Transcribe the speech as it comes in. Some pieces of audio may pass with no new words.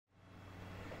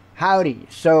Howdy.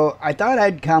 So I thought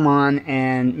I'd come on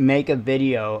and make a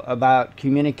video about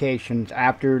communications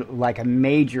after like a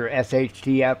major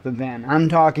SHTF event. I'm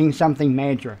talking something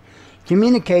major.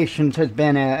 Communications has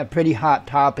been a pretty hot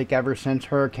topic ever since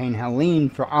Hurricane Helene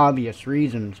for obvious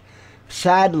reasons.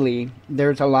 Sadly,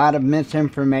 there's a lot of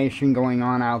misinformation going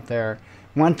on out there.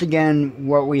 Once again,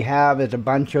 what we have is a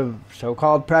bunch of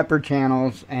so-called prepper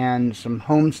channels and some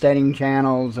homesteading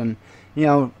channels and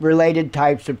related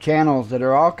types of channels that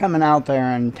are all coming out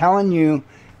there and telling you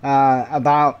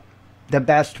about the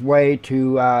best way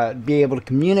to be able to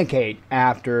communicate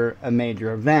after a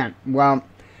major event. Well,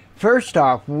 first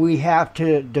off, we have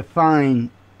to define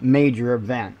major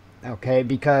event, okay?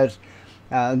 Because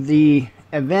the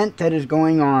event that is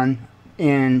going on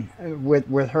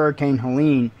with Hurricane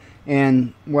Helene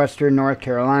in western North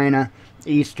Carolina,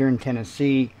 eastern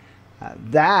Tennessee,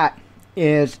 that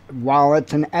is, while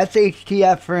it's an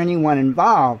SHTF for anyone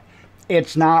involved,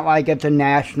 it's not like it's a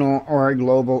national or a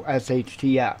global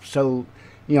SHTF. So,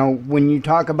 when you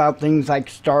talk about things like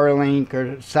Starlink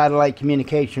or satellite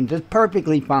communications, it's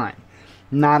perfectly fine.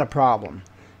 Not a problem.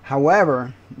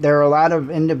 However, there are a lot of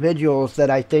individuals that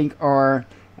I think are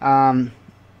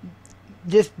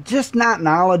just not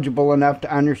knowledgeable enough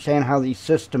to understand how these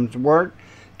systems work,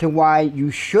 to why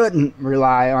you shouldn't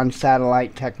rely on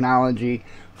satellite technology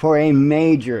for a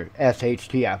major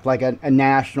SHTF, like a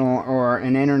national or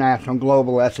an international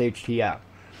global SHTF.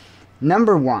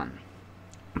 Number one,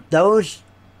 those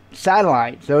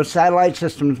satellite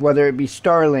systems, whether it be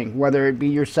Starlink, whether it be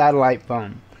your satellite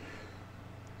phone,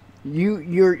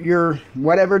 your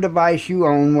whatever device you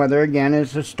own, whether again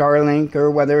it's a Starlink or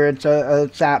whether it's a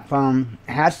sat phone,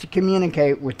 has to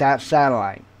communicate with that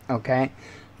satellite, okay?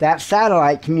 That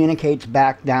satellite communicates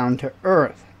back down to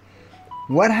Earth.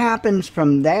 What happens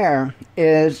from there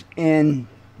is, in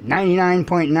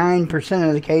 99.9%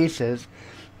 of the cases,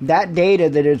 that data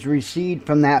that is received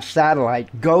from that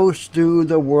satellite goes through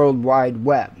the World Wide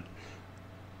Web.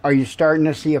 Are you starting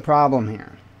to see a problem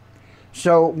here?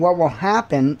 So what will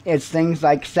happen is things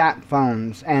like sat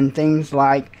phones and things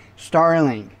like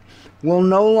Starlink will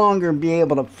no longer be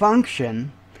able to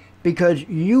function because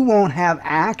you won't have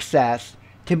access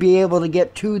to be able to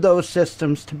get to those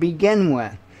systems to begin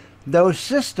with. Those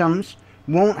systems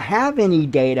won't have any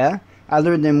data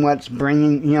other than what's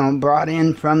brought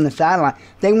in from the satellite.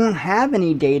 They won't have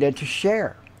any data to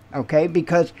share, okay?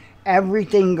 Because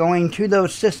everything going to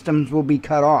those systems will be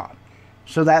cut off.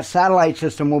 So that satellite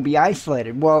system will be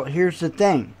isolated. Well, here's the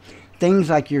thing.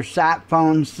 Things like your sat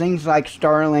phones, things like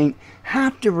Starlink,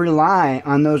 have to rely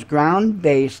on those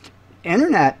ground-based,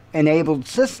 internet-enabled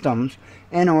systems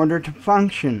in order to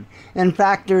function. In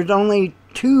fact, there's only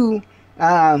two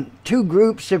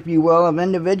groups, if you will, of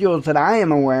individuals that I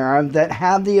am aware of that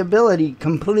have the ability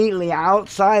completely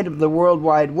outside of the World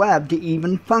Wide Web to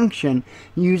even function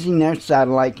using their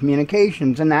satellite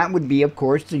communications. And that would be, of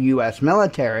course, the U.S.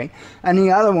 military. And the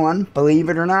other one, believe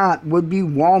it or not, would be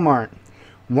Walmart.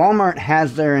 Walmart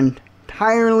has their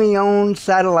entirely own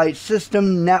satellite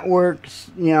system, networks,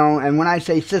 and when I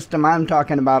say system, I'm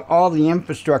talking about all the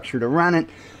infrastructure to run it,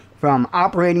 from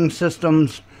operating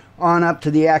systems on up to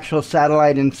the actual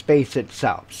satellite in space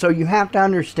itself. So you have to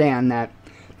understand that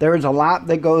there is a lot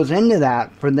that goes into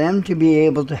that for them to be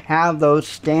able to have those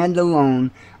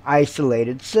standalone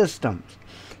isolated systems.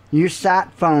 Your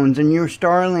sat phones and your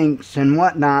Starlinks and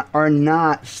whatnot are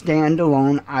not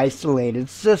standalone isolated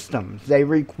systems. They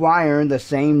require the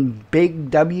same big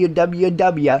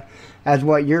www as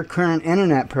what your current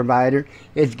internet provider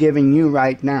is giving you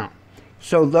right now.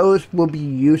 So those will be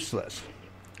useless.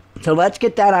 So let's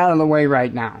get that out of the way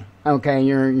right now. Okay,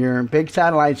 your big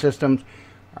satellite systems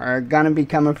are going to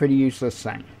become a pretty useless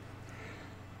thing.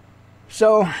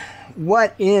 So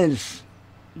what is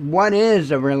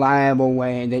a reliable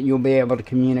way that you'll be able to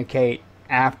communicate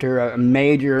after a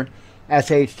major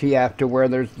SHTF to where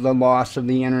there's the loss of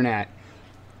the internet?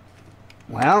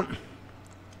 Well,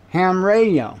 ham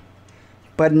radio,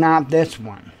 but not this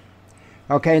one.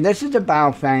 Okay, this is a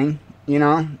Baofeng.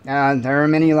 There are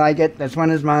many like it. This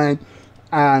one is mine.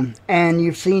 And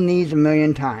you've seen these a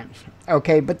million times.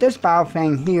 Okay, but this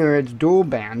Baofeng here, it's dual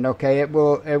band. Okay, it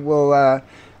will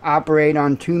operate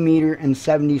on 2 meter and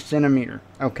 70 centimeter.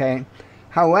 Okay,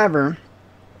 however,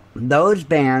 those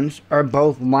bands are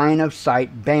both line of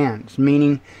sight bands,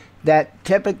 meaning that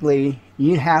typically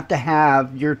you have to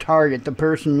have your target, the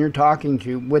person you're talking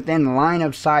to, within line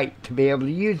of sight to be able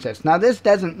to use this. Now, this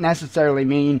doesn't necessarily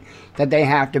mean that they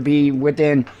have to be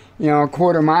within, a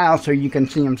quarter mile so you can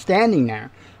see them standing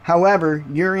there. However,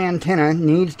 your antenna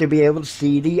needs to be able to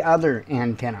see the other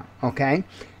antenna, okay?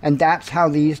 And that's how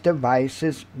these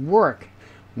devices work.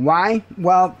 Why?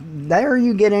 Well, there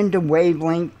you get into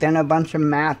wavelength and a bunch of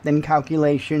math and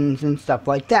calculations and stuff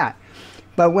like that.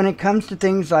 But when it comes to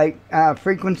things like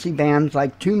frequency bands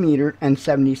like 2 meter and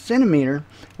 70 centimeter,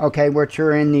 okay, which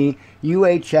are in the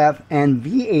UHF and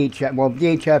VHF, well,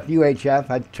 VHF, UHF,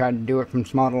 I tried to do it from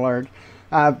small to large,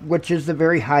 which is the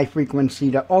very high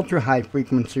frequency to ultra high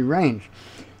frequency range.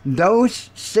 Those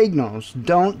signals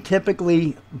don't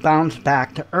typically bounce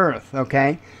back to Earth,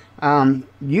 okay?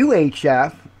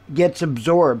 UHF gets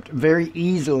absorbed very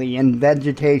easily in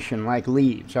vegetation like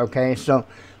leaves, okay? So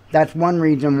that's one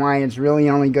reason why it's really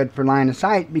only good for line of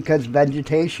sight, because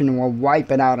vegetation will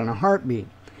wipe it out in a heartbeat.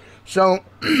 So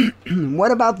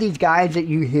what about these guys that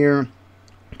you hear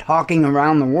talking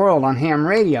around the world on ham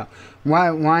radio?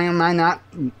 Why am I not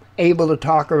able to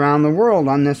talk around the world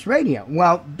on this radio?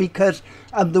 Well, because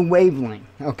of the wavelength,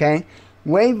 okay?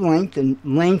 Wavelength and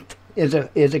length is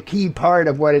a key part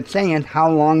of what it's saying,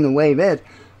 how long the wave is,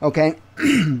 okay?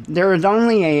 There is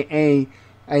only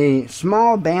a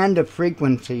small band of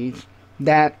frequencies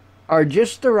that are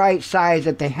just the right size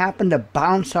that they happen to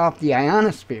bounce off the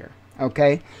ionosphere,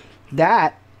 okay?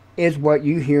 That is what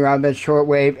you hear of as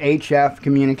shortwave HF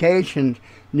communications,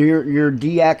 your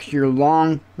DX, your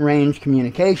long-range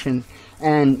communications.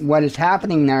 And what is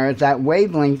happening there is that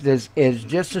wavelength is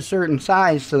just a certain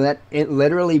size so that it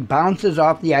literally bounces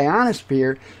off the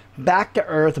ionosphere back to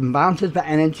Earth and bounces back,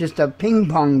 and it's just a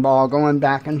ping-pong ball going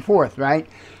back and forth, right?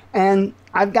 And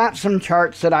I've got some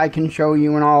charts that I can show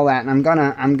you and all that, and I'm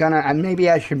gonna maybe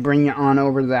I should bring you on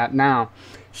over to that now.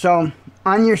 So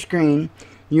on your screen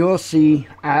you will see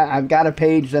I've got a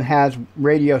page that has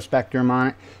radio spectrum on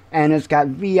it, and it's got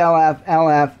VLF,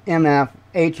 LF, MF,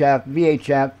 HF,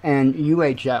 VHF, and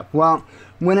UHF. Well,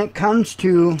 when it comes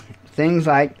to things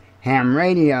like ham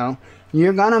radio,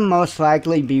 you're gonna most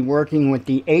likely be working with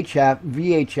the HF,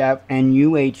 VHF, and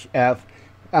UHF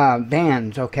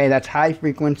bands, okay? That's high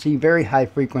frequency, very high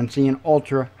frequency, and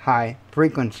ultra high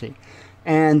frequency.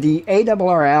 And the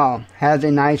ARRL has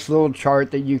a nice little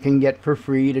chart that you can get for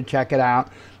free to check it out,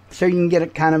 so you can get a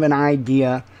kind of an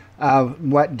idea of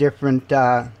what different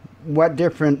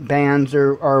bands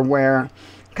are where.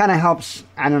 Kind of helps,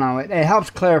 I don't know, it helps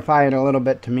clarify it a little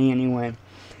bit to me anyway.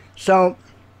 So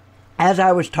as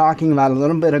I was talking about a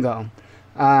little bit ago,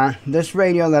 this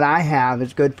radio that I have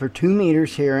is good for 2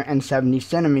 meters here and 70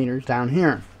 centimeters down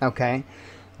here, okay?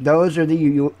 Those are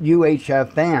the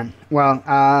UHF band. Well,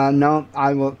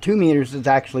 no, 2 meters is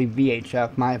actually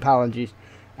VHF, my apologies.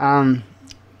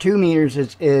 2 meters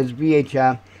is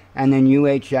VHF, and then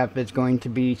UHF is going to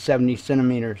be 70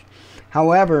 centimeters.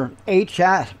 However,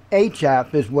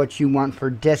 HF is what you want for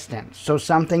distance. So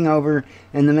something over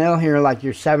in the middle here, like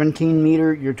your 17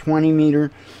 meter, your 20 meter,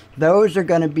 those are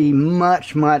going to be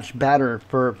much, much better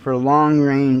for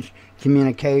long-range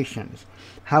communications.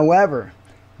 However,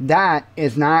 that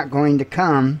is not going to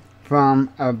come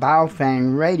from a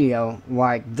Baofeng radio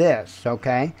like this,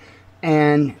 okay?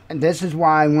 And this is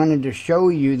why I wanted to show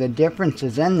you the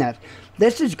differences in this.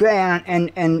 This is great,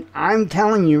 and I'm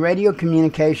telling you, radio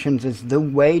communications is the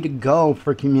way to go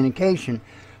for communication.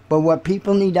 But what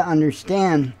people need to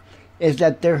understand is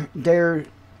that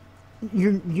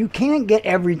you can't get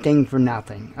everything for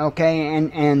nothing, okay?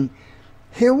 And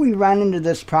here we run into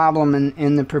this problem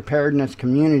in the preparedness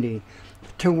community,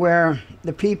 to where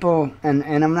the people, and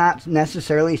I'm not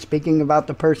necessarily speaking about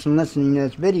the person listening to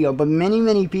this video, but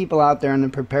many people out there in the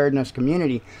preparedness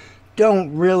community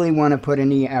don't really want to put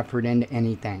any effort into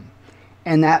anything.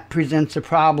 And that presents a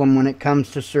problem when it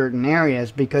comes to certain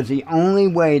areas, because the only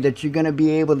way that you're going to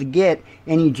be able to get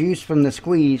any juice from the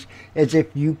squeeze is if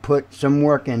you put some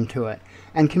work into it.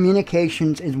 And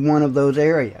communications is one of those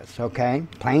areas, okay?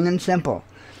 Plain and simple.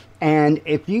 And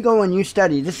if you go and you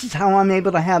study, this is how I'm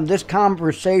able to have this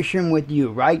conversation with you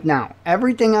right now.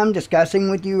 Everything I'm discussing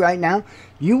with you right now,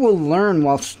 you will learn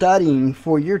while studying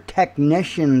for your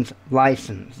technician's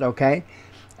license, okay?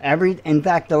 In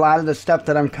fact, a lot of the stuff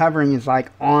that I'm covering is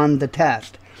like on the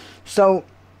test. So,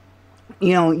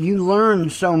 you know, you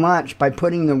learn so much by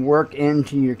putting the work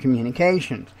into your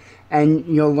communications. And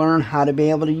you'll learn how to be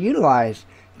able to utilize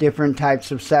different types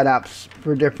of setups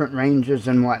for different ranges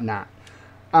and whatnot.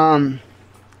 The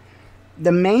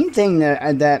main thing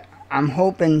that I'm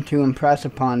hoping to impress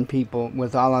upon people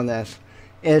with all of this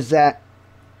is that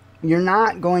you're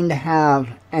not going to have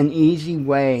an easy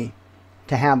way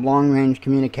to have long-range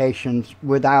communications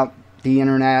without the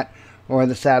internet or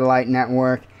the satellite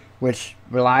network, which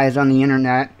relies on the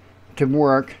internet to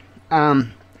work.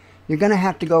 You're going to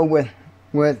have to go with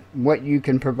what you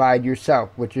can provide yourself,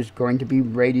 which is going to be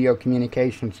radio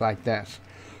communications like this.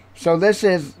 So this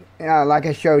is, like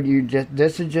I showed you,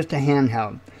 this is just a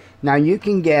handheld. Now you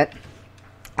can get,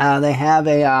 they have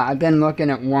a, I've been looking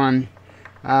at one.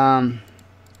 I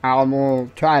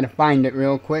will try to find it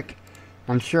real quick.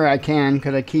 I'm sure I can,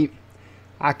 because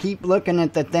I keep looking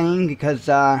at the thing because,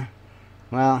 well,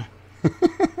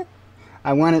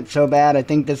 I want it so bad. I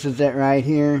think this is it right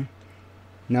here.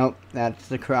 Nope, that's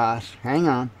the cross. Hang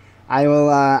on. I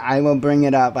will bring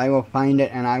it up. I will find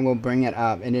it and I will bring it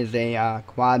up. It is a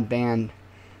quad band.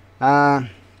 Hang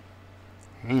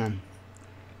on.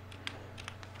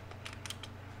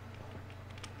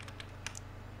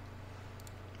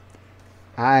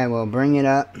 I will bring it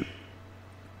up.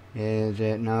 Is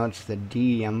it? No, it's the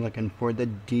D. I'm looking for the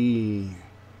D.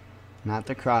 Not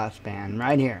the crossband.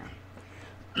 Right here.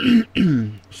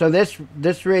 So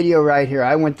this radio right here,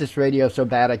 I want this radio so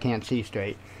bad I can't see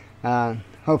straight.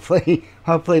 Hopefully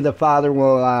the Father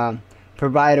will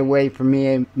provide a way for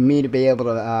me to be able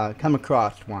to come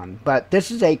across one. But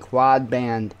this is a quad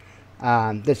band.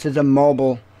 This is a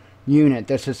mobile unit.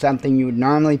 This is something you would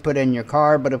normally put in your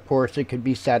car, but of course it could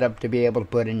be set up to be able to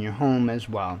put in your home as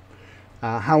well.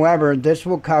 However, this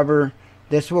will cover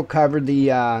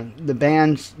the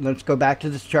bands. Let's go back to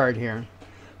this chart here.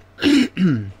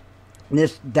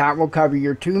 That will cover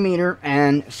your 2 meter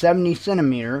and 70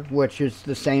 centimeter, which is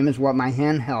the same as what my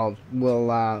handheld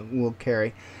will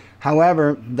carry.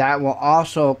 However, that will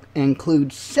also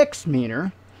include 6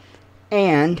 meter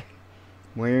and,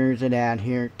 where is it at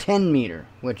here, 10 meter,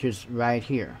 which is right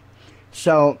here.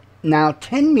 So now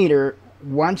 10 meter,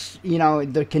 once, you know,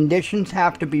 the conditions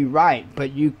have to be right,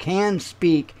 but you can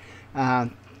speak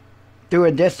through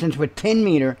a distance with 10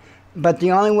 meter, but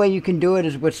the only way you can do it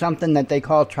is with something that they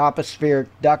call tropospheric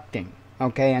ducting,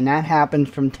 okay, and that happens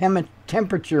from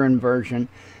temperature inversion.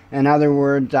 In other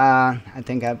words, I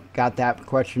think I've got that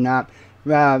question up.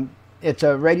 It's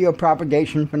a radio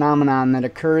propagation phenomenon that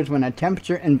occurs when a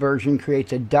temperature inversion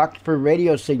creates a duct for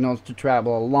radio signals to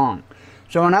travel along.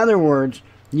 So in other words,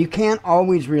 you can't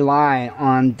always rely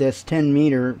on this 10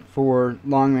 meter for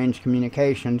long-range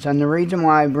communications, and the reason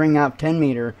why I bring up 10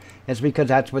 meter is because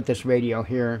that's what this radio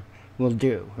here will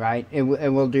do, right? It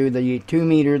will do the 2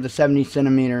 meter, the 70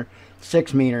 centimeter,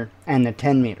 6 meter, and the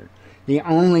 10 meter. The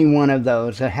only one of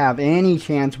those that have any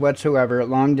chance whatsoever at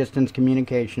long distance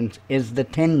communications is the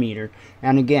 10 meter.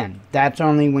 And again, that's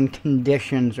only when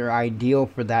conditions are ideal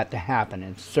for that to happen.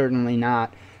 It's certainly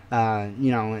not,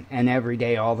 you know, an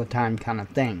everyday, all the time kind of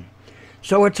thing.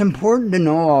 So it's important to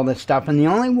know all this stuff, and the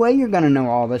only way you're going to know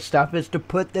all this stuff is to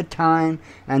put the time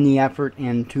and the effort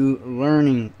into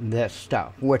learning this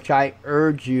stuff, which I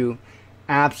urge you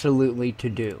absolutely to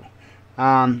do.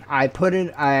 I put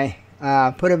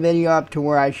a video up to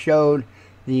where I showed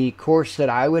the course that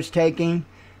I was taking.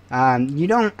 You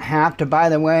don't have to, by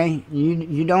the way,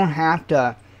 you don't have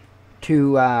to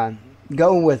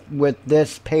go with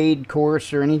this paid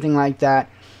course or anything like that.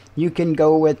 You can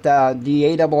go with the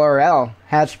ARRL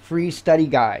has free study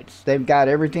guides. They've got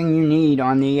everything you need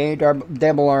on the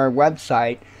ARRL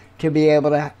website to be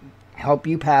able to help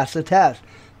you pass the test.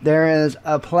 There is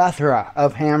a plethora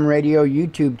of ham radio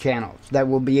YouTube channels that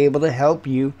will be able to help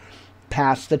you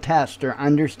pass the test or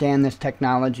understand this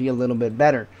technology a little bit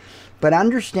better. But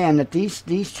understand that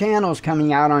these channels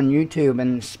coming out on YouTube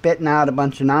and spitting out a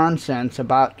bunch of nonsense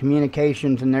about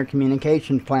communications and their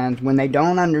communications plans, when they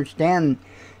don't understand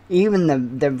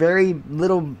even the very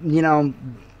little, you know,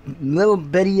 little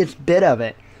bittiest bit of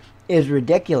it, is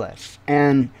ridiculous.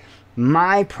 And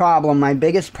my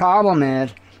biggest problem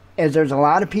is there's a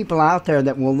lot of people out there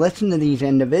that will listen to these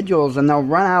individuals and they'll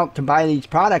run out to buy these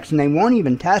products and they won't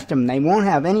even test them. They won't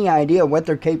have any idea what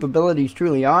their capabilities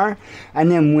truly are.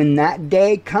 And then when that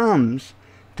day comes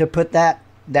to put that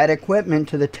equipment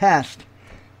to the test,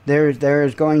 there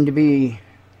is going to be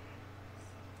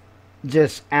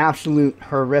just absolute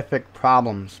horrific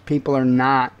problems. People are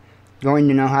not going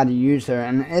to know how to use their,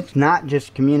 and it's not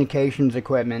just communications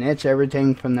equipment, it's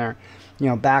everything from their, you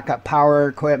know, backup power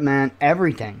equipment,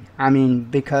 everything. I mean,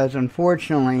 because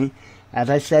unfortunately, as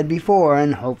I said before,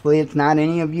 and hopefully it's not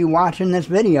any of you watching this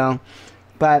video,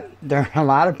 but there are a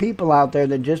lot of people out there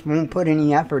that just won't put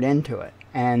any effort into it.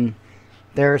 And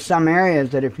there are some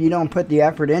areas that if you don't put the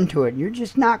effort into it, you're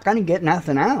just not going to get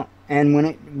nothing out. And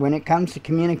when it comes to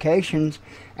communications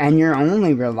and your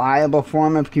only reliable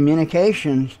form of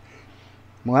communications,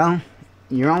 well,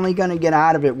 you're only going to get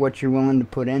out of it what you're willing to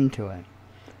put into it.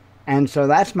 And so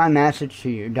that's my message to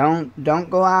you. Don't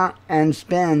go out and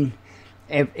spend,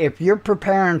 if you're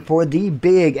preparing for the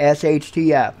big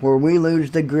SHTF where we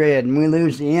lose the grid and we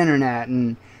lose the internet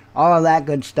and all of that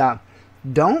good stuff,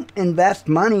 don't invest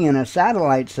money in a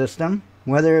satellite system,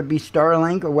 whether it be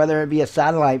Starlink or whether it be a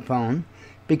satellite phone,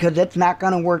 because it's not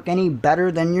going to work any better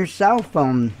than your cell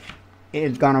phone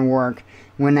is going to work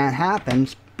when that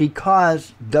happens,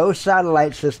 because those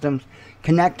satellite systems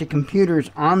connect to computers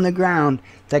on the ground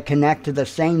that connect to the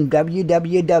same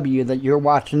www that you're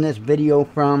watching this video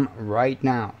from right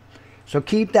now. So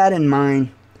keep that in mind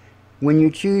when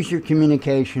you choose your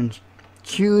communications.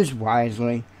 Choose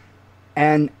wisely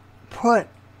and put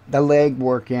the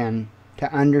legwork in to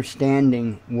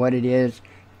understanding what it is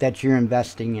that you're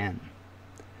investing in.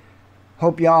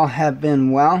 Hope y'all have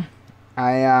been well.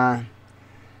 I've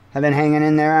been hanging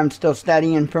in there. I'm still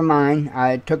studying for mine.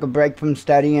 I took a break from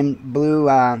studying. Blue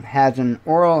has an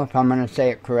oral, if I'm going to say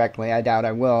it correctly, I doubt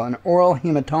I will, an oral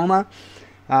hematoma.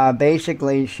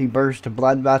 Basically, she burst a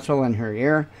blood vessel in her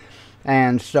ear,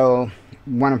 and so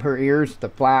one of her ears, the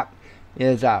flap,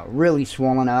 is really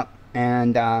swollen up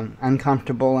and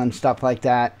uncomfortable and stuff like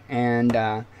that. And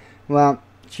well,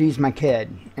 she's my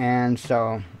kid, and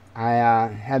so I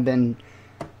have been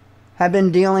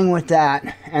dealing with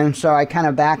that, and so I kind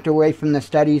of backed away from the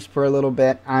studies for a little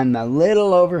bit. I'm a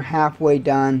little over halfway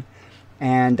done,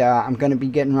 and I'm going to be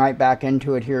getting right back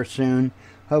into it here soon.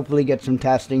 Hopefully get some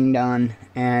testing done,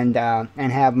 and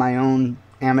have my own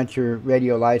amateur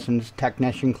radio license,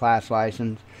 technician class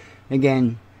license.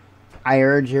 Again, I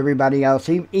urge everybody else,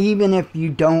 even if you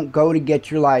don't go to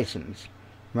get your license,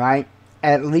 right,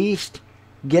 at least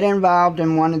get involved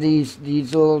in one of these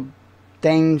little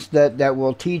things that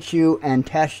will teach you and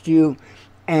test you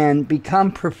and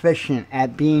become proficient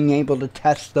at being able to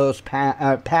test those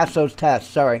pass those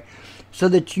tests, so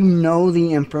that you know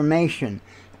the information.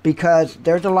 Because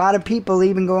there's a lot of people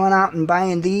even going out and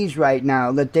buying these right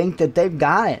now that think that they've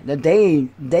got it, that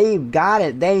they've got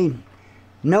it,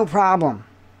 no problem.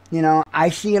 You know, I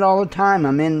see it all the time.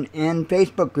 I'm in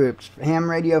Facebook groups, ham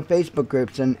radio Facebook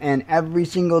groups, and every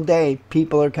single day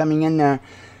people are coming in there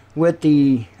with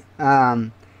the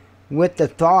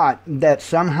thought that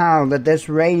somehow that this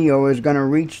radio is going to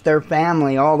reach their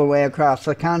family all the way across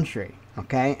the country,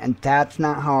 okay? And that's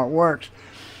not how it works.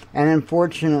 And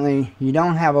unfortunately, you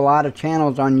don't have a lot of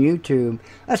channels on YouTube,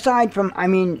 aside from, I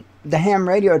mean, the ham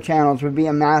radio channels would be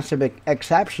a massive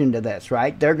exception to this,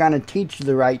 right? They're going to teach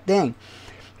the right thing.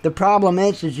 The problem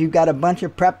is you've got a bunch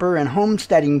of prepper and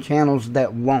homesteading channels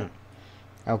that won't,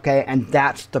 okay? And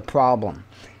that's the problem.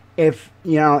 If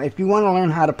you want to learn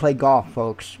how to play golf,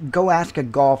 folks, go ask a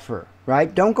golfer,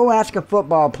 right? Don't go ask a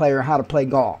football player how to play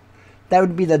golf. That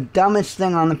would be the dumbest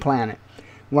thing on the planet.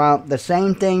 Well, the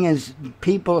same thing is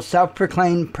people,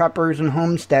 self-proclaimed preppers and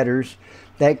homesteaders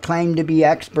that claim to be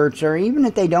experts, or even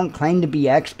if they don't claim to be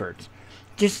experts,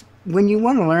 just when you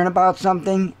want to learn about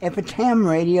something, if it's ham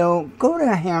radio, go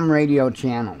to a ham radio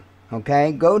channel,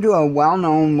 okay? Go to a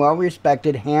well-known,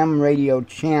 well-respected ham radio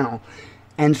channel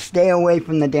and stay away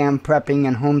from the damn prepping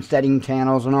and homesteading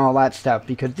channels and all that stuff,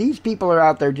 because these people are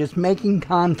out there just making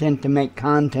content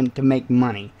to make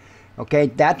money, okay?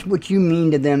 That's what you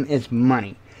mean to them, is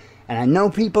money. And I know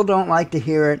people don't like to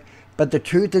hear it, but the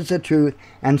truth is the truth,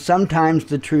 and sometimes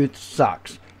the truth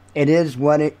sucks. It is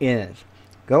what it is.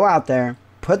 Go out there,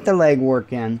 put the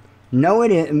legwork in, know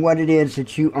what it is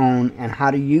that you own and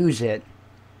how to use it,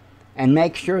 and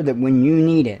make sure that when you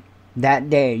need it that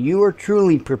day, you are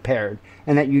truly prepared,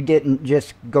 and that you didn't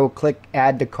just go click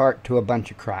add to cart to a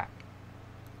bunch of crap.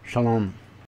 Shalom.